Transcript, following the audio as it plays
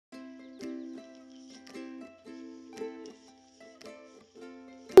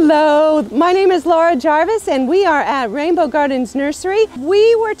Hello, my name is Laura Jarvis and we are at Rainbow Gardens Nursery.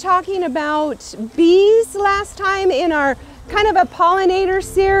 We were talking about bees last time in our kind of a pollinator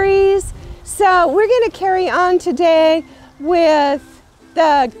series. So we're going to carry on today with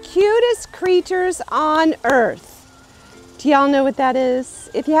the cutest creatures on earth. Do y'all know what that is?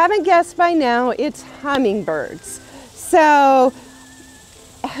 If you haven't guessed by now, it's hummingbirds. So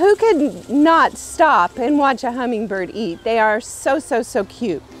who could not stop and watch a hummingbird eat? They are so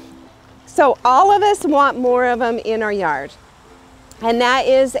cute. So all of us want more of them in our yard. And that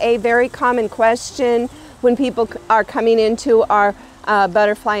is a very common question when people are coming into our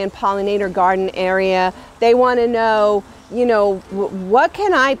butterfly and pollinator garden area. They want to know, what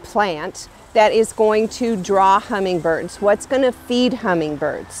can I plant that is going to draw hummingbirds? What's going to feed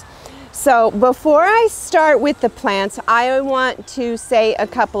hummingbirds? So before I start with the plants, I want to say a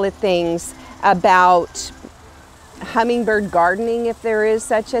couple of things about hummingbird gardening, if there is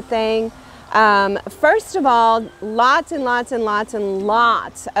such a thing. First of all, lots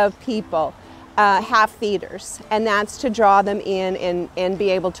of people have feeders, and that's to draw them in and be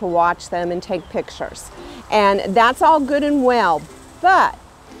able to watch them and take pictures. And that's all good and well, but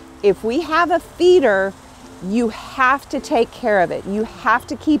if we have a feeder, you have to take care of it. You have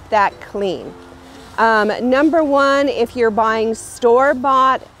to keep that clean. Number one, if you're buying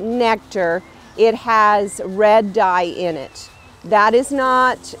store-bought nectar, it has red dye in it. That is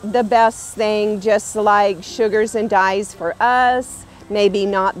not the best thing, just like sugars and dyes for us, maybe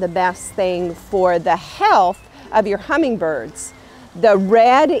not the best thing for the health of your hummingbirds. The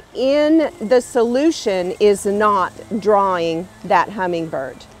red in the solution is not drawing that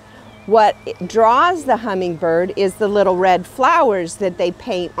hummingbird. What draws the hummingbird is the little red flowers that they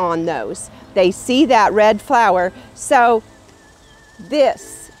paint on those. They see that red flower, so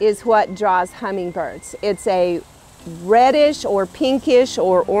this is what draws hummingbirds. It's a reddish or pinkish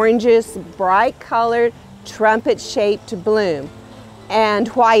or orangish, bright colored, trumpet-shaped bloom. And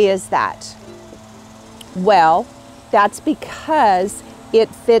why is that? Well, that's because it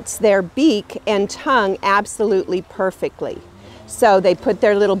fits their beak and tongue absolutely perfectly. So they put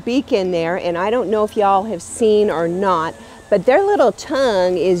their little beak in there, and I don't know if y'all have seen or not, but their little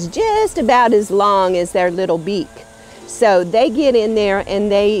tongue is just about as long as their little beak. So they get in there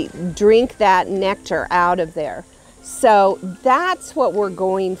and they drink that nectar out of there. So that's what we're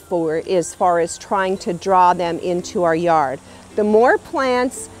going for as far as trying to draw them into our yard. The more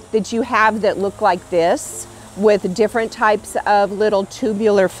plants that you have that look like this, with different types of little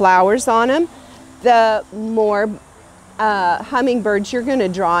tubular flowers on them, the more hummingbirds you're going to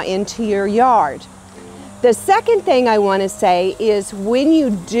draw into your yard. The second thing I want to say is when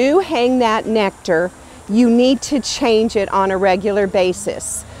you do hang that nectar, you need to change it on a regular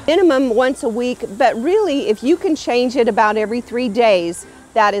basis. Minimum once a week, but really if you can change it about every 3 days,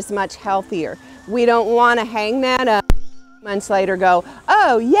 that is much healthier. We don't want to hang that up, months later go,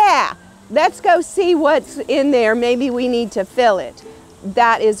 oh yeah, let's go see what's in there, maybe we need to fill it.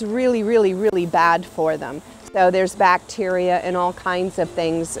 That is really bad for them. So there's bacteria and all kinds of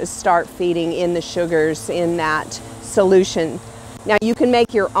things start feeding in the sugars in that solution. Now you can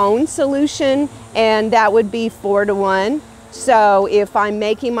make your own solution, and that would be 4 to 1. So if I'm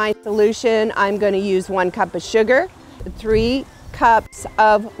making my solution, I'm going to use 1 cup of sugar, 3 cups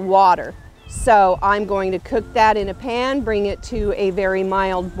of water. So I'm going to cook that in a pan, bring it to a very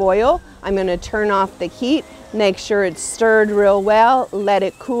mild boil. I'm going to turn off the heat, make sure it's stirred real well, let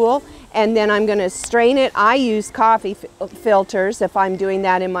it cool, and then I'm going to strain it. I use coffee filters if I'm doing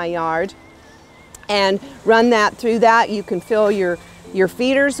that in my yard, and run that through that. You can fill your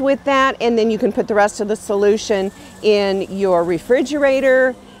feeders with that, and then you can put the rest of the solution in your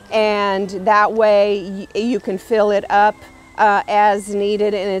refrigerator, and that way you can fill it up as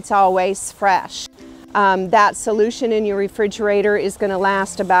needed, and it's always fresh. That solution in your refrigerator is going to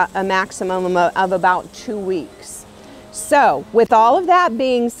last about a maximum of about 2 weeks. So with all of that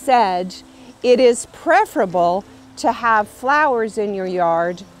being said, it is preferable to have flowers in your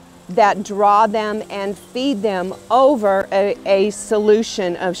yard that draw them and feed them over a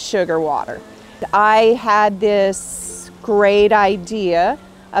solution of sugar water. I had this great idea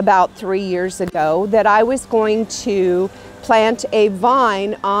about 3 years ago that I was going to plant a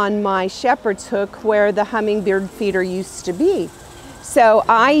vine on my shepherd's hook where the hummingbird feeder used to be. So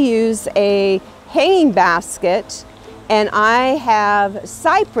I use a hanging basket, and I have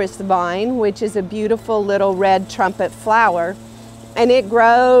cypress vine, which is a beautiful little red trumpet flower, and it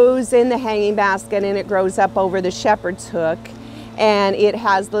grows in the hanging basket and it grows up over the shepherd's hook, and it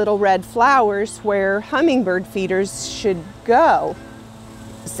has little red flowers where hummingbird feeders should go.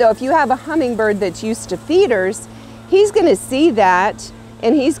 So if you have a hummingbird that's used to feeders, he's going to see that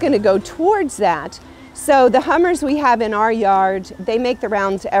and he's going to go towards that. So the hummers we have in our yard, they make the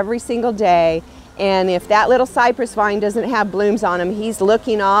rounds every single day, and if that little cypress vine doesn't have blooms on him, he's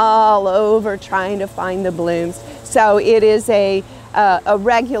looking all over trying to find the blooms. So it is a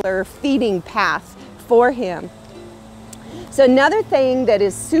regular feeding path for him. So another thing that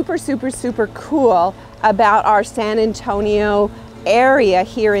is super, super, super cool about our San Antonio area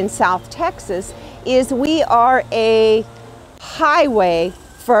here in South Texas is we are a highway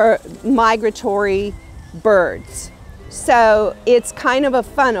for migratory birds. So it's kind of a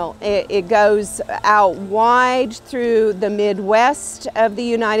funnel. It goes out wide through the Midwest of the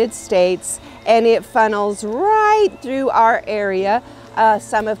United States, and it funnels right through our area.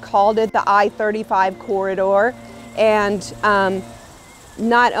 Some have called it the I-35 corridor. And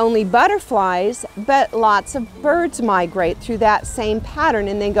not only butterflies, but lots of birds migrate through that same pattern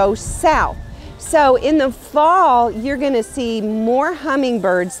and then go south. So in the fall, you're going to see more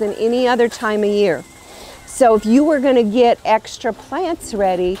hummingbirds than any other time of year. So if you were going to get extra plants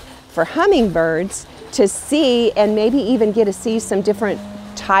ready for hummingbirds to see, and maybe even get to see some different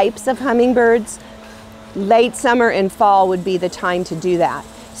types of hummingbirds, late summer and fall would be the time to do that.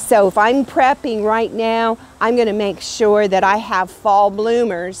 So if I'm prepping right now, I'm going to make sure that I have fall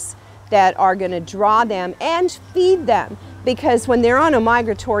bloomers that are going to draw them and feed them, because when they're on a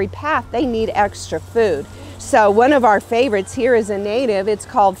migratory path, they need extra food. So one of our favorites here is a native. It's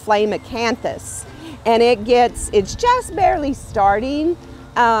called flame acanthus, and it's just barely starting,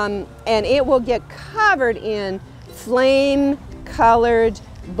 and it will get covered in flame colored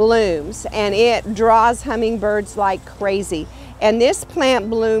blooms, and it draws hummingbirds like crazy. And this plant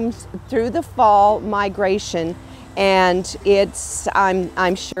blooms through the fall migration, and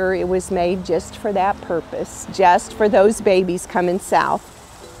I'm sure it was made just for that purpose, just for those babies coming south.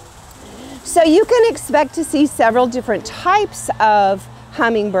 So you can expect to see several different types of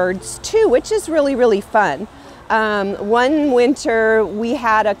hummingbirds too, which is really, really fun. One winter we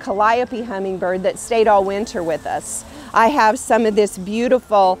had a calliope hummingbird that stayed all winter with us. I have some of this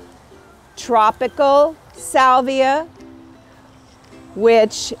beautiful tropical salvia,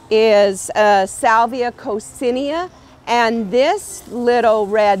 which is Salvia coccinea, and this little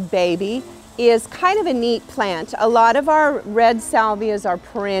red baby is kind of a neat plant. A lot of our red salvias are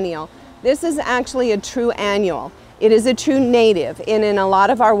perennial. This is actually a true annual. It is a true native, and in a lot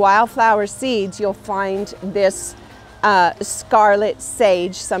of our wildflower seeds you'll find this scarlet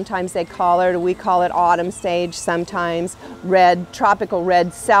sage, sometimes they call it, or we call it autumn sage sometimes. Tropical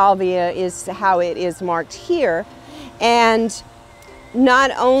red salvia is how it is marked here. And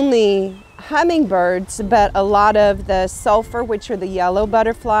not only hummingbirds, but a lot of the sulfur, which are the yellow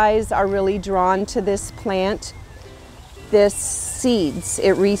butterflies, are really drawn to this plant. This seeds,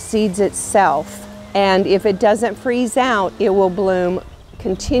 it reseeds itself, and if it doesn't freeze out, it will bloom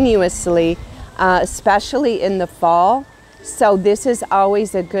continuously, especially in the fall. So this is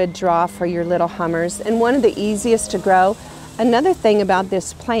always a good draw for your little hummers, and one of the easiest to grow. Another thing about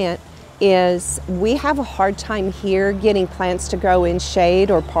this plant is we have a hard time here getting plants to grow in shade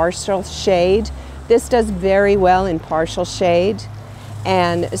or partial shade. This does very well in partial shade,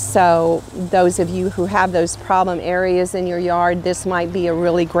 and so those of you who have those problem areas in your yard, this might be a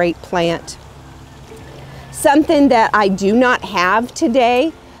really great plant. Something that I do not have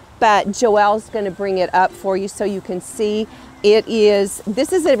today, but Joelle's going to bring it up for you so you can see.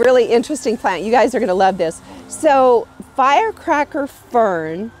 This is a really interesting plant. You guys are going to love this. So firecracker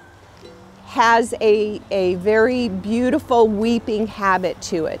fern has a very beautiful weeping habit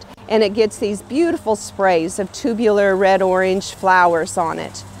to it, and it gets these beautiful sprays of tubular red-orange flowers on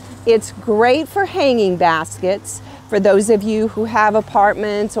it. It's great for hanging baskets, for those of you who have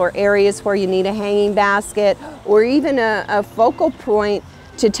apartments or areas where you need a hanging basket, or even a focal point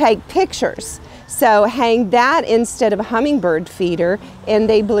to take pictures. So hang that instead of a hummingbird feeder, and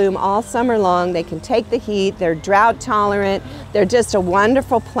they bloom all summer long. They can take the heat, they're drought tolerant, they're just a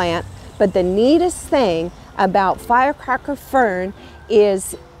wonderful plant. But the neatest thing about firecracker fern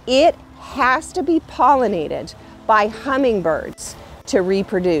is it has to be pollinated by hummingbirds to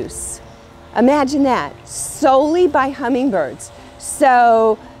reproduce. Imagine that, solely by hummingbirds.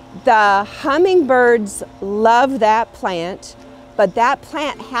 So the hummingbirds love that plant, but that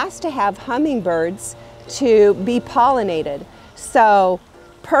plant has to have hummingbirds to be pollinated. So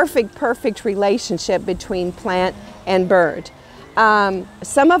perfect relationship between plant and bird.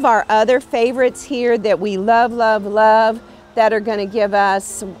 Some of our other favorites here that we love that are going to give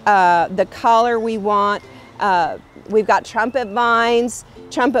us the color we want. We've got trumpet vines.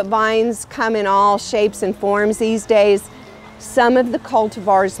 Trumpet vines come in all shapes and forms these days. Some of the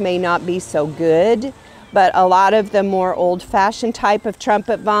cultivars may not be so good, but a lot of the more old-fashioned type of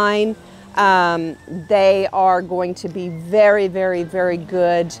trumpet vine, they are going to be very, very, very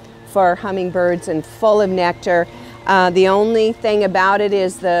good for hummingbirds and full of nectar. The only thing about it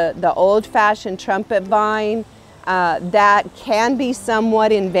is the old-fashioned trumpet vine, that can be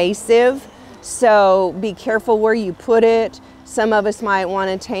somewhat invasive, so be careful where you put it. Some of us might want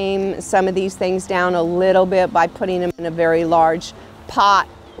to tame some of these things down a little bit by putting them in a very large pot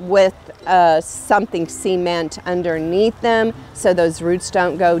with something cement underneath them, so those roots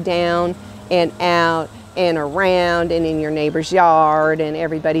don't go down and out and around and in your neighbor's yard, and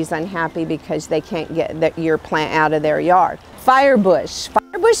everybody's unhappy because they can't get your plant out of their yard. Firebush.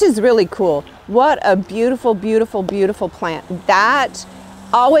 Firebush is really cool. What a beautiful, beautiful, beautiful plant. That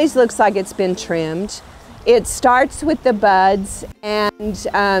always looks like it's been trimmed. It starts with the buds, and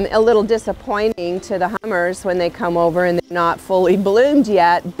a little disappointing to the hummers when they come over and they're not fully bloomed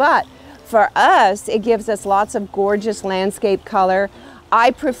yet, but for us it gives us lots of gorgeous landscape color.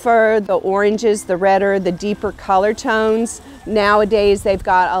 I prefer the oranges, the redder, the deeper color tones. Nowadays they've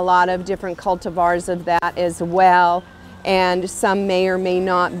got a lot of different cultivars of that as well, and some may or may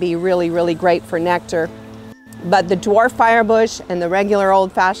not be really, really great for nectar. But the dwarf firebush and the regular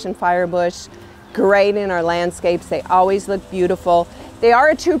old-fashioned firebush, great in our landscapes. They always look beautiful. They are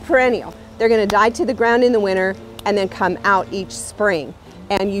a true perennial. They're going to die to the ground in the winter and then come out each spring.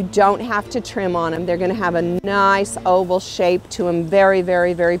 And you don't have to trim on them. They're going to have a nice oval shape to them. Very,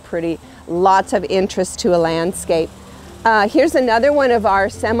 very, very pretty. Lots of interest to a landscape. Here's another one of our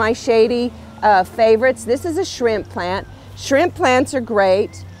semi-shady favorites. This is a shrimp plant. Shrimp plants are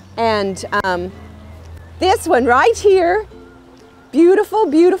great. And this one right here, beautiful,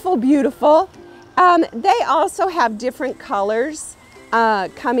 beautiful, beautiful. They also have different colors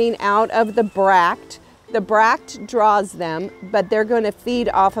coming out of the bract. The bract draws them, but they're going to feed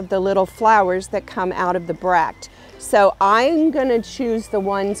off of the little flowers that come out of the bract. So I'm going to choose the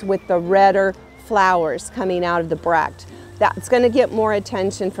ones with the redder flowers coming out of the bract. That's going to get more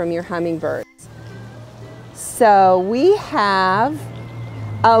attention from your hummingbirds. So we have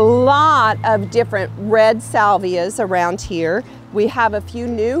a lot of different red salvias around here. We have a few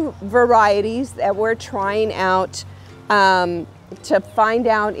new varieties that we're trying out to find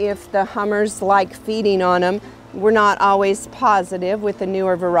out if the hummers like feeding on them. We're not always positive with the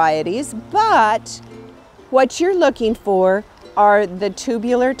newer varieties, but what you're looking for are the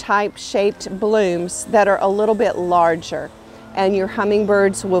tubular type shaped blooms that are a little bit larger, and your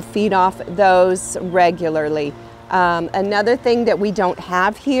hummingbirds will feed off those regularly. Another thing that we don't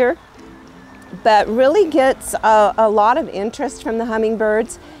have here but really gets a lot of interest from the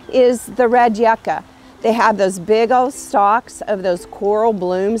hummingbirds is the red yucca. They have those big old stalks of those coral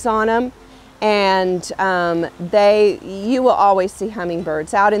blooms on them, and you will always see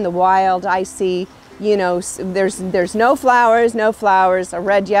hummingbirds out in the wild. I see, you know, there's no flowers, a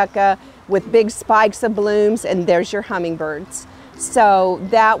red yucca with big spikes of blooms, and there's your hummingbirds. So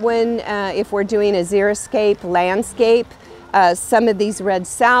that one, if we're doing a xeriscape landscape, some of these red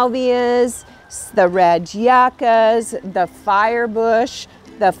salvias, the red yuccas, the firebush,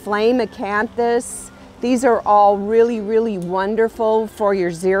 the flame acanthus, these are all really, really wonderful for your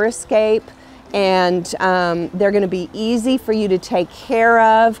xeriscape, and they're going to be easy for you to take care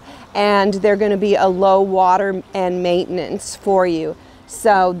of, and they're going to be a low water and maintenance for you.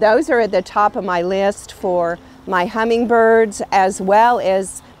 So those are at the top of my list for my hummingbirds as well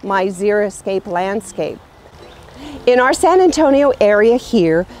as my xeriscape landscape. In our San Antonio area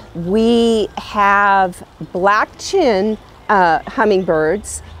here, we have black chin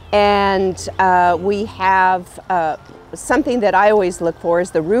hummingbirds, and we have something that I always look for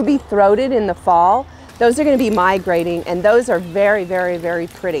is the ruby-throated in the fall. Those are going to be migrating, and those are very, very, very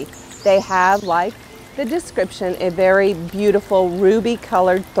pretty. They have, like the description, a very beautiful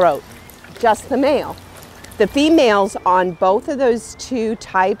ruby-colored throat, just the male. The females on both of those two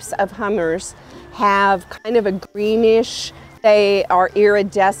types of hummers have kind of a greenish, they are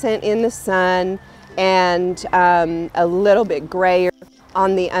iridescent in the sun, and a little bit grayer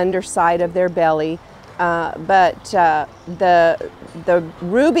on the underside of their belly. But the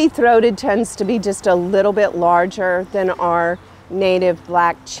ruby-throated tends to be just a little bit larger than our native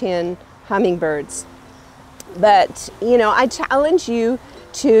black chin hummingbirds. But, you know, I challenge you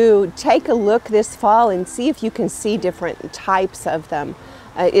to take a look this fall and see if you can see different types of them.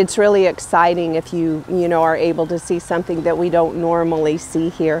 It's really exciting if you are able to see something that we don't normally see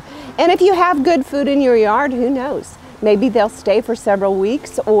here. And if you have good food in your yard, who knows? Maybe they'll stay for several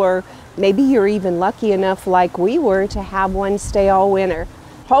weeks, or maybe you're even lucky enough like we were to have one stay all winter.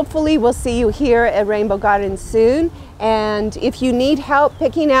 hopefully we'll see you here at Rainbow Gardens soon. And if you need help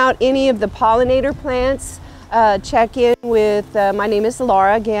picking out any of the pollinator plants, check in with, my name is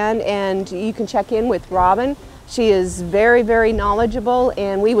Laura again, and you can check in with Robin. She is very, very knowledgeable,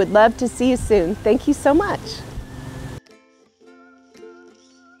 and we would love to see you soon. Thank you so much.